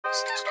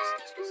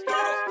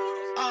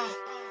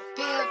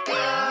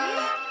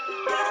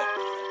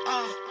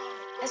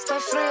Estoy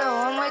frío,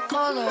 I'm way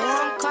colder.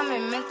 I'm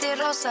coming,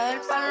 mentirosa,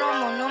 el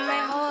palomo, no me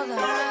jodas.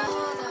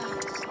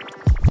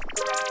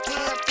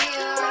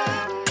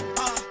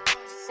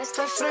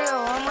 Estoy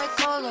frío, I'm way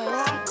colder.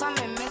 I'm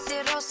coming,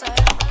 mentirosa, el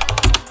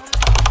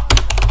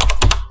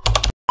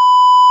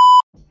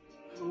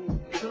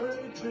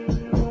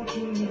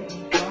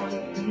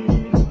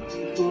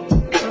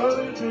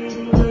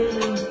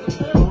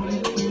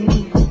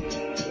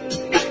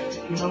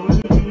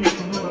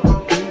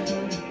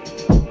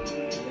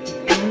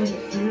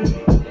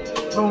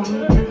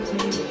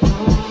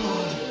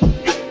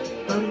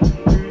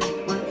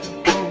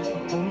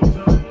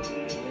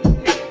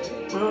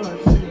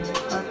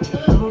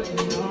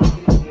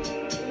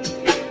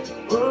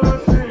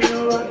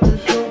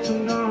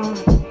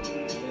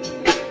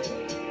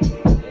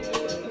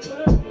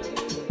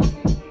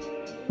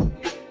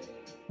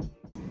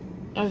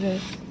Okay,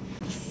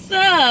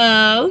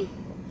 so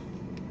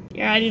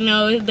you already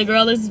know the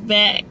girl is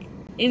back.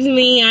 It's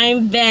me,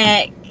 I'm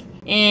back,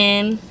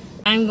 and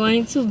I'm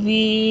going to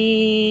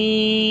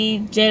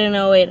be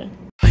jadanowayda.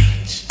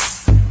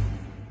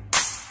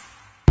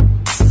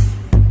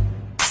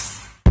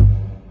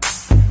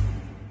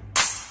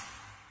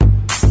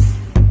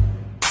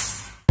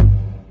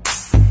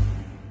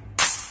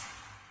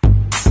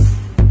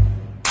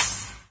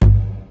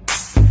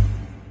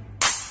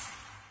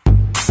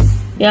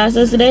 Yeah,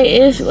 so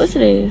today is, what's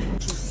today?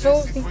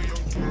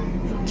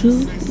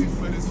 Tuesday.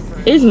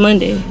 It's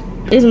Monday.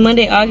 It's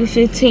Monday, August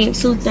 15th,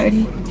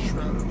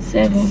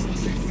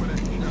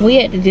 2:37. We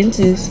at the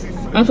dentist.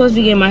 I'm supposed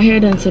to be getting my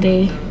hair done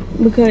today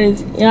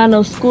because y'all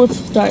know school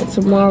starts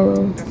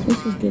tomorrow.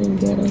 This is getting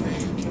better.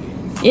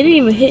 It didn't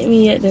even hit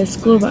me yet that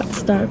school about to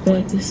start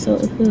back. It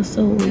feels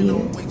so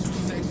weird.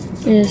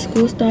 Yeah,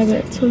 school start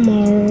back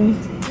tomorrow.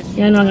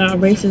 Y'all know I got my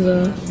braces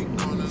off.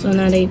 So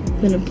now they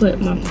gonna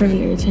put my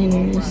permanent retainer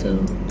in, so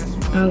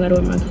I don't gotta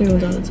wear my clear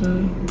ones all the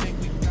time.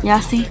 Y'all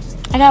see?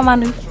 I got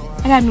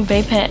a new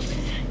baby pad.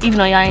 Even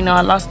though y'all ain't know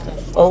I lost the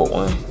old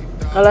one.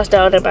 I lost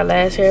out at my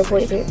last hair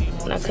appointment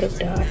and I could've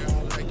died.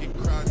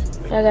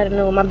 I got a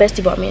new one. My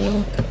bestie bought me a new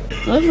one.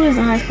 Both of us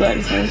in high school at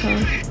the same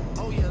time.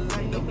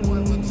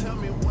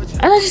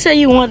 I thought you said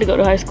you wanted to go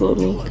to high school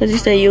with me, cause you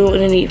said you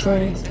wouldn't need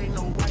friends.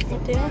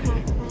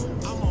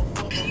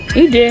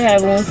 You did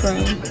have one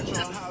friend.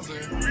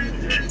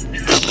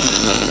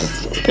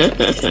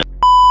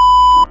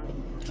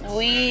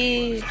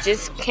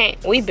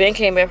 We been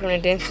came back from the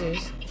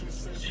dentist.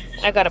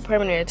 I got a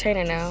permanent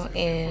retainer now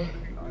and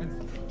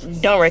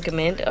don't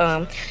recommend.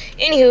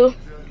 Anywho,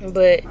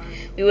 but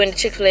we went to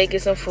Chick-fil-A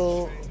get some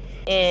food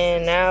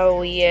and now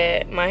we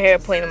at my hair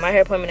appointment. My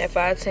hair appointment at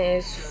 5:10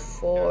 is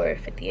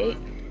 4:58.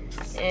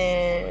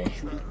 And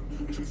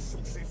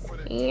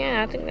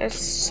yeah, I think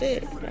that's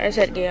it. I just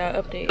had to get y'all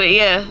an update. But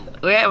yeah,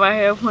 we're at my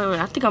hair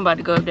appointment. I think I'm about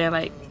to go up there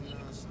like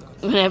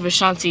whenever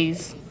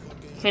Shanti's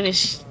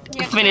finished.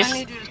 I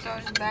need you to throw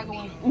this bag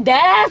away.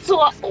 That's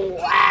what.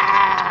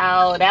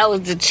 Wow, that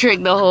was the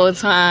trick the whole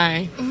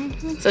time.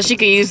 So she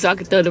could use so I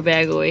could throw the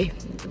bag away.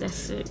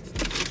 That's it.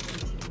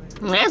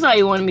 That's why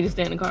you wanted me to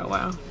stay in the car a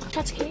while.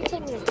 Can you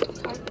take me to the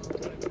car?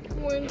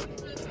 When?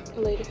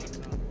 Later.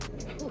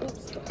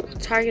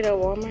 Target or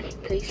Walmart,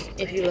 please,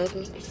 if you love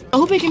me. Oh,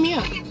 who picking me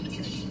up?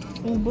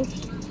 Uber.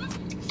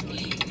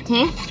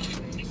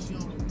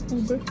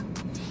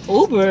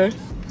 Uber?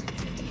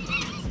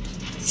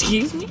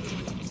 Excuse me?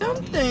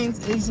 Some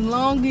things is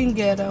long and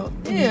ghetto.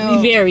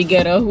 Ew. Very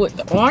ghetto. With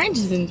the orange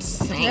is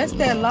insane. That's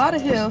that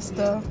Lauderhill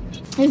stuff.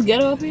 It's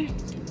ghetto up here?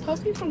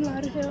 Pokey from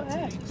Lauderhill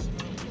X.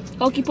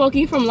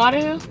 Pokey from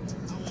Lauderhill?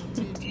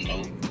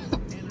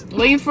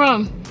 Where you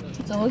from?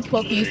 So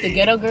Pokey used to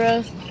ghetto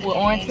girls with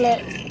orange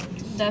flats?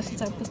 That's the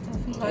type of stuff.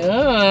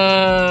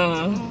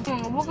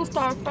 We're gonna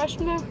start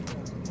freshman?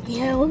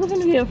 Yeah, we're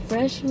gonna be a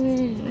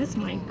freshman. That's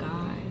my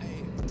God.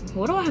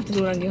 What do I have to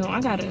do when I get home?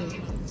 I gotta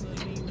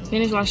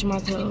finish washing my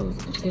clothes.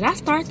 Did I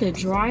start the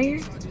dryer?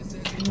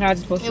 No, I was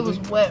supposed to. It was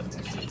wet.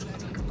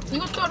 You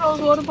can throw those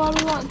water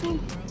bottles out too?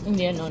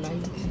 Yeah, no.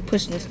 You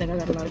pushing this thing. I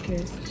got a lot of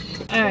carrots.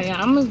 Alright, yeah,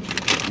 I'm gonna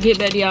get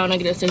back to y'all when I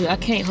get upstairs. I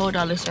can't hold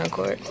all this on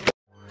record.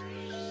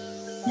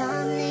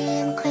 Normally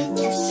I'm quick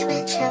to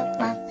switch up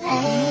my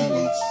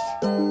playlist.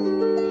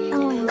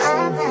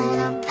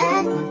 I'm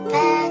pack my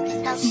bag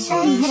and I'll say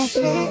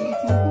shit.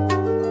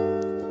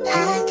 I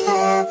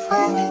got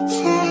what it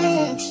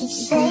takes to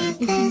say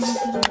this.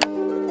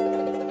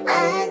 I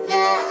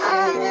got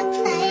all the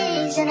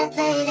plays and I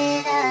played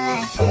it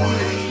like I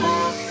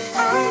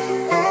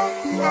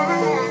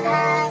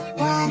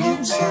wanted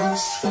to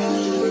see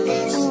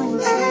this.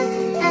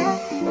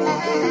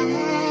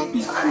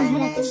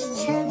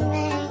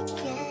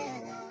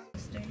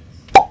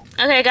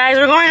 Okay, guys,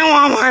 we're going to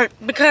Walmart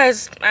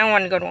because I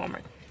want to go to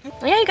Walmart.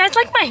 Yeah, you guys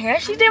like my hair?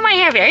 She did my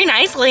hair very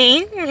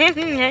nicely.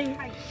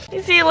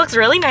 You see, it looks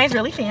really nice,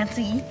 really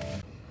fancy.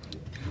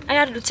 I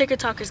gotta do ticker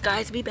talkers,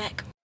 guys. Be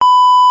back.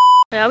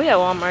 Yeah, we at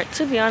Walmart.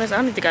 To be honest, I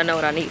don't think I know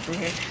what I need from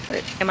here.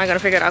 But am I gonna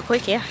figure it out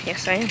quick? Yeah,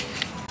 yes I am.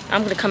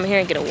 I'm gonna come in here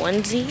and get a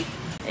onesie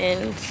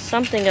and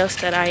something else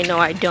that I know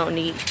I don't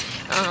need.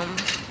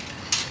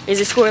 Is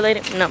it school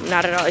related? No,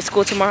 not at all. Is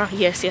school tomorrow?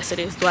 Yes, yes it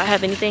is. Do I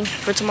have anything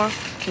for tomorrow?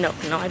 No,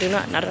 no I do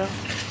not at all.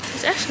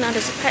 It's actually not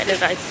as packed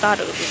as I thought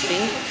it would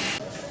be.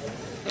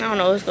 I don't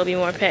know if it's gonna be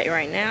more packed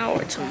right now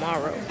or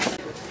tomorrow.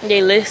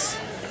 They list.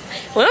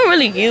 We don't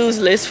really use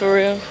lists for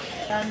real.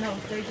 I know,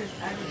 they just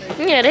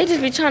aggravate. Yeah, they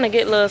just be trying to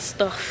get little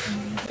stuff.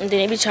 And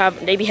then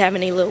they be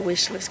having a little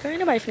wish list. Girl, ain't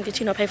nobody finna get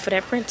you no paper for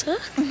that printer.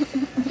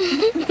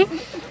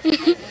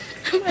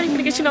 Nobody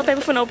finna get you no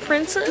paper for no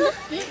printer.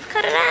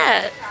 Cut it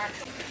out.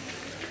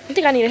 You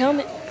think I need a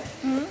helmet?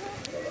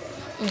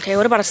 Okay,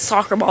 what about a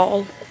soccer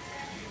ball?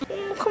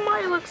 Come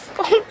on, you look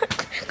so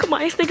come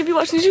on, I think if you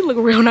watching this, you look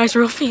real nice,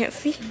 real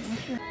fancy.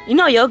 You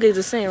know yoga is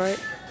the same, right?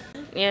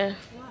 Yeah.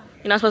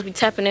 You're not supposed to be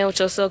tapping in with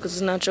your soul because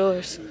it's not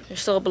yours. Your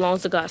soul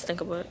belongs to God.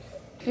 Think about it.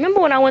 Remember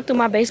when I went through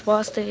my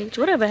baseball stage?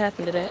 Whatever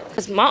happened to that?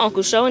 Because my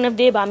uncle sure enough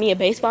did buy me a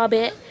baseball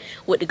bat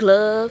with the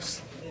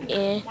gloves.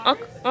 And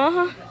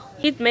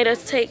he made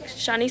us take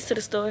Shanice to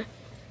the store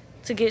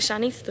to get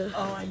Shanice stuff.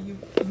 Oh, and you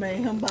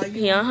made him buy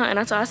you? Yeah, and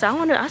I said, I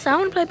want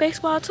to play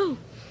baseball too.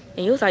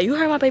 And he was like, you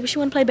heard my baby, she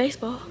want to play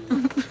baseball.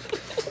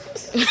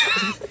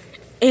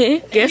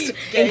 and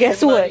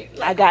guess what?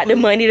 I got the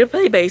money to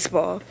play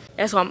baseball.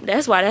 That's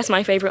why that's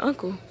my favorite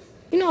uncle.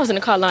 You know I was in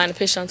the car line to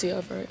pitch on to you,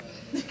 right?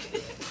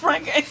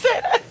 Frank ain't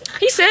said that.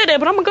 He said that,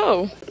 but I'm gonna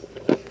go.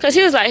 Cause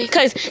he was like,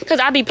 cause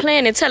I be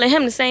playing and telling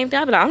him the same thing.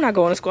 I be like, I'm not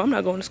going to school. I'm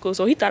not going to school.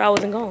 So he thought I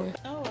wasn't going.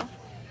 Oh.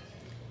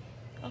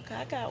 Okay,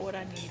 I got what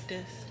I need.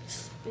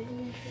 This.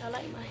 I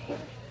like my hair.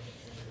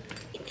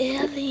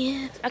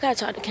 Aliens. I gotta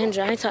talk to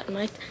Kendra. I ain't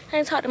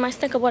talked to my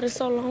stinker about it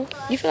so long.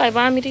 You feel like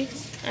buying me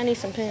these? I need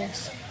some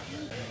pants.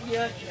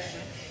 Yeah.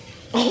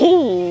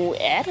 Oh,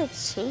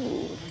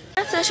 attitude.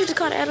 I said she just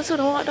caught an attitude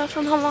and walked off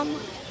from her mama.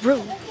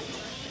 Rude.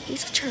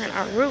 These children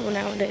are rude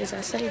nowadays.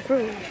 I say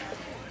rude.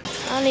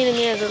 I needed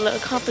me as a little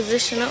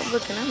composition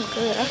notebook and I'm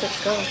good. I could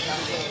go.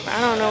 But I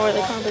don't know where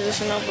the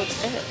composition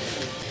notebook's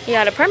at.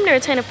 Yeah, the permanent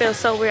retainer feels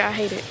so weird. I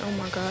hate it. Oh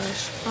my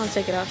gosh. I want to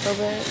take it out so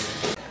bad.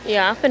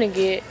 Yeah, I'm finna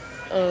get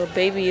a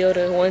Baby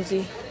Yoda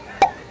onesie.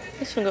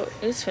 It's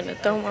finna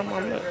throw my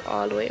mama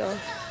all the way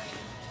off.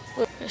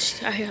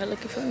 I hear her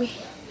looking for me.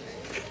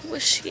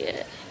 Where's she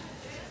at?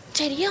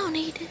 JD, you don't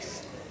need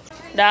this.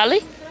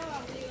 Dolly?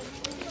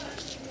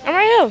 I'm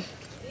right here.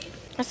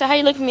 I said, how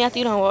you looking at me after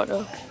you don't walk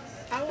though?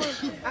 I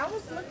was looking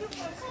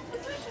for a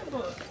composition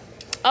book.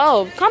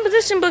 Oh,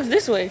 composition books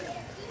this way.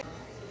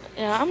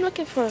 Yeah, I'm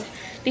looking for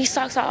these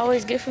socks I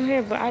always get from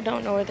here, but I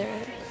don't know where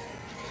they're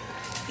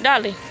at.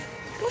 Dolly,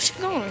 where's she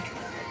going?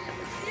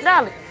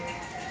 Dolly.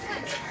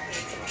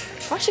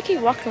 Why she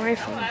keep walking away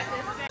from me?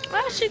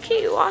 Why she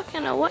keep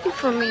walking away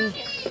from me?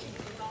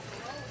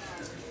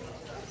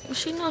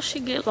 She knows she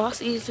get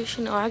lost easily.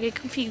 She know I get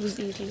confused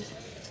easily.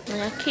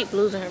 And I keep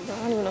losing her, bro. I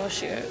don't even know what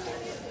she at.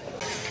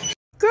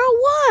 Girl,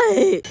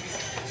 what?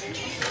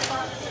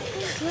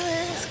 These little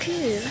ass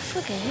kids. I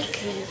fucking hate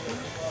kids, bro.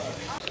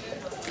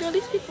 Girl,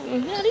 these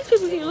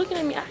people keep looking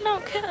at me. I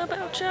don't care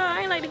about y'all.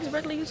 I ain't like these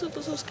regular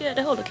YouTubers who scared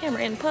to hold the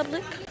camera in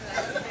public.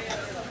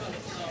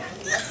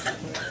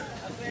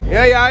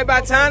 Yeah, y'all,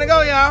 about time to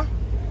go, y'all.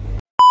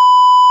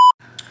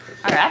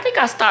 Alright, I think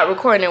I stopped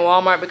recording in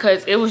Walmart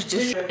because it was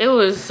just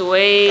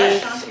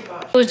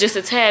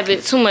a tad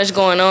bit too much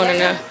going on in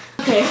there.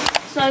 Okay,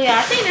 so yeah,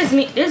 I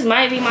think this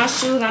might be my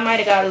shoes. I might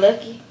have got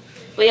lucky.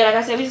 But yeah, like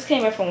I said, we just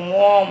came here from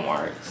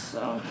Walmart.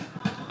 So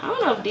I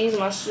don't know if these are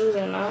my shoes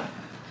or not.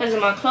 Because in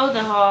my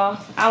clothing haul,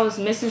 I was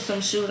missing some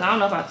shoes. I don't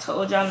know if I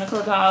told y'all in the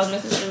clothing haul I was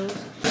missing shoes.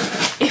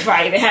 If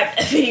I even have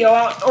that video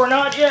out or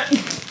not yet.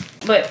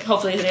 But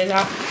hopefully it is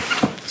out.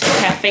 Just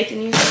have faith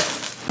in you.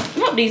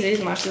 I hope these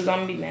is my shoes. I'm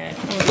gonna be mad.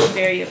 I'm gonna be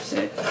very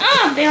upset.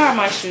 Ah, they are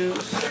my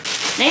shoes.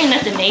 They ain't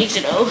nothing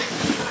major though.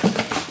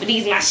 But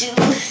these my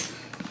shoes.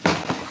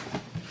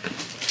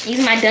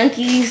 These my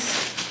dunkies.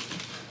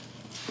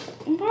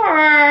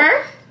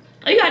 Purrrr.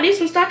 Oh, you got these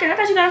from Stockton? I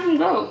thought you got them from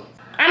Gold.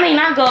 I mean,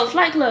 not Gold,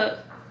 Flight Club.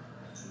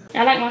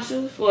 I like my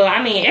shoes. Well,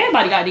 I mean,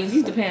 everybody got these.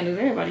 These the pandas.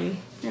 Everybody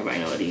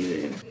know what these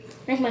is.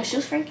 Think my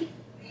shoes, Frankie?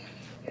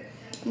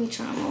 Let me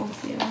try them on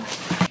for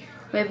y'all.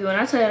 Baby, when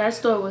I tell you that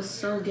store was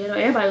so ghetto,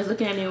 everybody was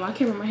looking at me with my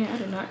camera in my hand. I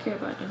did not care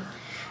about them.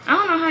 I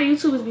don't know how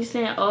YouTubers be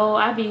saying, oh,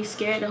 I be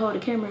scared to hold the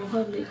camera in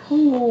public.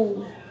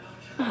 Who?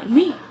 Not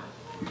me.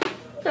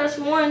 That's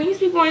one. These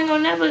people ain't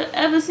gonna never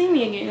ever see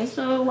me again.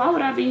 So why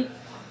would I be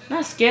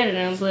not scared of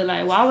them, but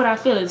like, why would I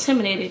feel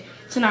intimidated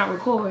to not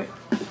record?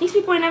 These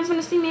people ain't never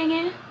gonna see me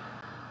again.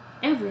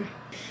 Ever.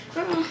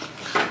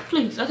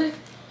 Please, okay?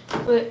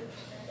 But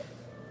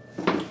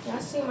y'all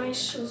see my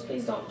shoes,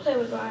 please don't play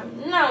with them.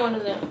 I'm not one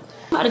of them.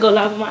 I'm about to go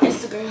live on my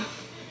Instagram.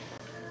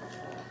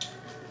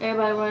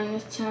 Everybody running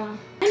this town.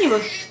 I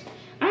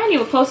ain't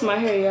even post my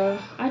hair, y'all.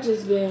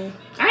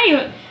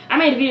 I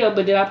made a video,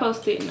 but did I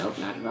post it? Nope,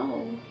 not at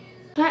all.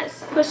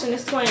 Pat's pushing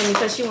this toy on me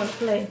because she wanna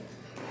play.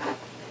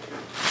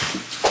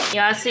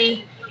 Y'all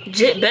see?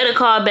 Jit better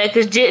call back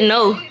because Jit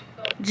know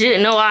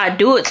I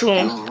do it to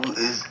him.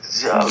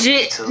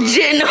 Jit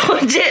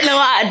know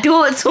I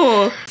do it to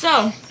him.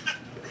 So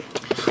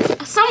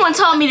someone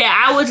told me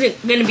that I wasn't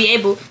gonna be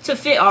able to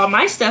fit all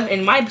my stuff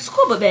in my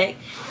school book bag,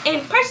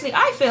 and personally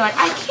I feel like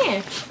I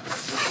can.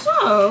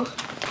 So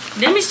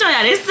let me show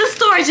y'all. This is the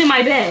storage in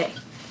my bag.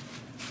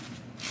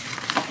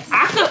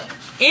 I could,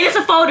 and it's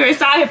a folder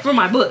inside here for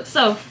my books.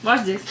 So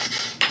watch this.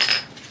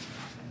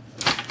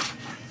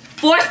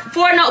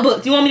 Four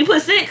notebooks. You want me to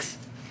put 6?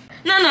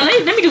 No,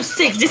 let me do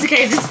 6 just in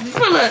case. Just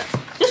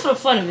for the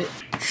fun of it.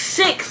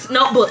 6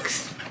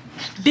 notebooks.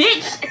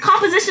 Big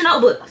composition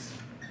notebooks.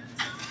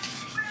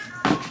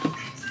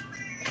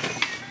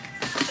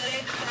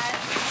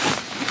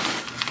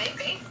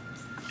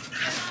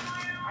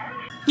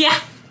 Yeah,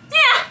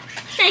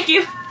 thank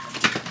you.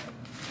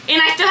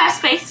 And I still have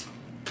space.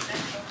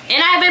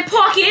 And I have a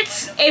pocket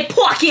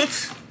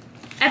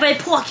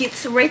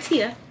right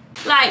here.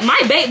 Like,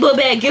 my bake book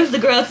bag gives the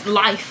girls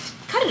life.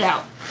 Cut it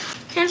out.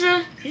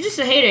 Kendra, you're just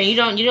a hater. You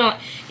don't,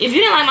 if you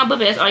didn't like my book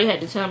bag, that's all you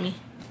had to tell me.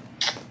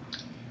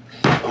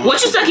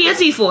 What you sucking your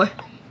teeth for?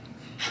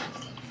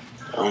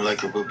 I don't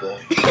like your book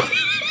bag.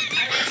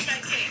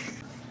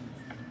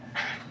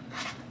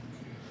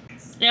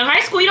 In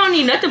high school, you don't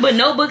need nothing but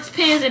notebooks,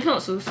 pens, and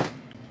pencils.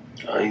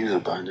 I use a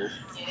binder.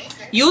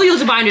 You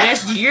use a binder.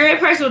 That's your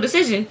personal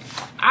decision.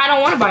 I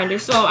don't want a binder,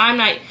 so I'm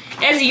like,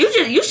 Ezzy,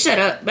 you shut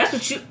up. That's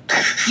what you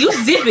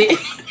zip it.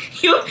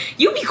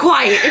 you be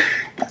quiet.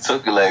 It's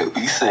okay, like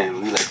you saying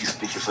we like you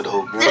speaking for the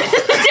whole girl.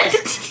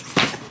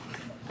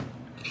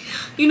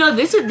 You know,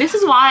 this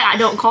is why I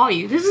don't call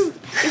you. This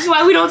is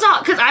why we don't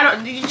talk, because I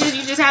don't. You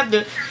just have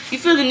to. You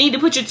feel the need to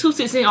put your 2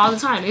 cents in all the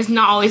time. It's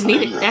not always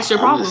needed. That's your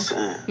problem.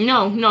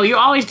 No, you're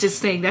always just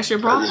saying that's your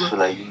problem. I just feel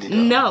like you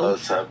need a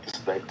outside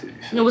perspective.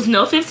 It was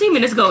no 15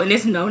 minutes ago, and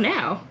it's no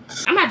now.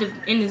 I'm gonna have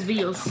to end this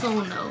video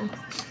soon though.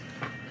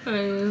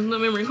 The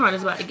memory card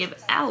is about to give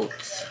out.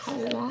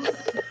 Hold on.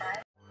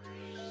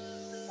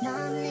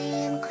 Normally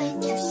I'm quick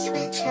to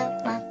switch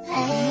up my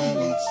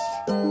playlist.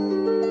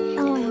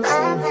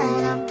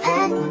 I'm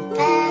pack my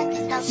bag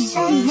and I'll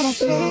say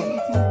shit.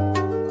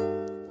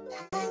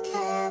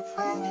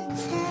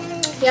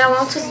 Yeah,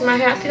 I'm twisting my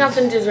hair. I think I'm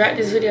gonna just wrap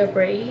this video up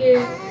right here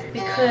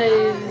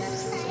because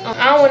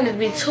I don't want it to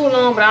be too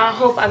long, but I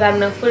hope I got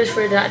enough footage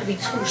for it not to be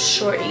too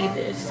short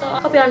either. So I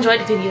hope y'all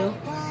enjoyed the video.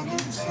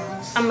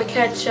 I'm gonna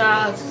catch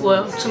y'all,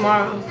 well,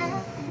 tomorrow.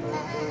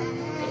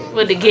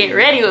 But to get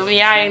ready with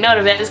me, I already know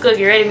the back to school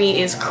get ready with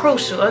me is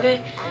crucial,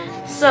 okay?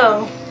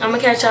 So I'm gonna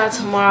catch y'all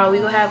tomorrow. We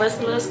gonna have us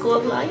a little school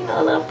vlog, you know,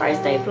 a little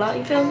first day vlog,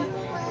 you feel me?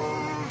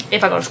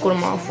 If I go to school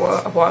tomorrow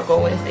before I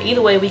go Wednesday.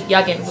 Either way,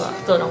 y'all getting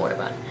vlog, so don't worry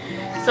about it.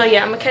 So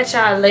yeah, I'm gonna catch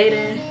y'all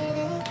later.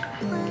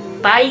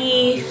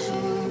 Bye.